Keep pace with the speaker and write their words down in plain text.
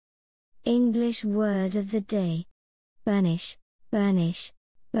English word of the day. Banish, banish,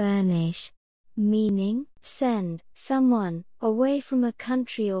 banish. Meaning, send someone away from a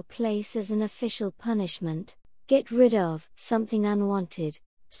country or place as an official punishment. Get rid of something unwanted.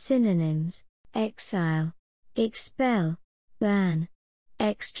 Synonyms: exile, expel, ban,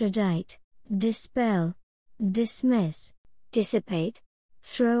 extradite, dispel, dismiss, dissipate,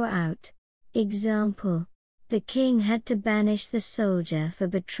 throw out. Example: the king had to banish the soldier for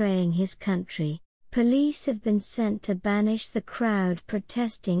betraying his country. Police have been sent to banish the crowd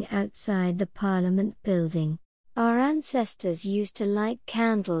protesting outside the Parliament building. Our ancestors used to light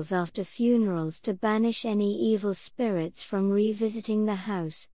candles after funerals to banish any evil spirits from revisiting the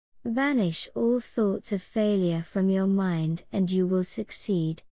house. Banish all thoughts of failure from your mind and you will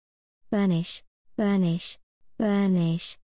succeed. Banish, banish, banish.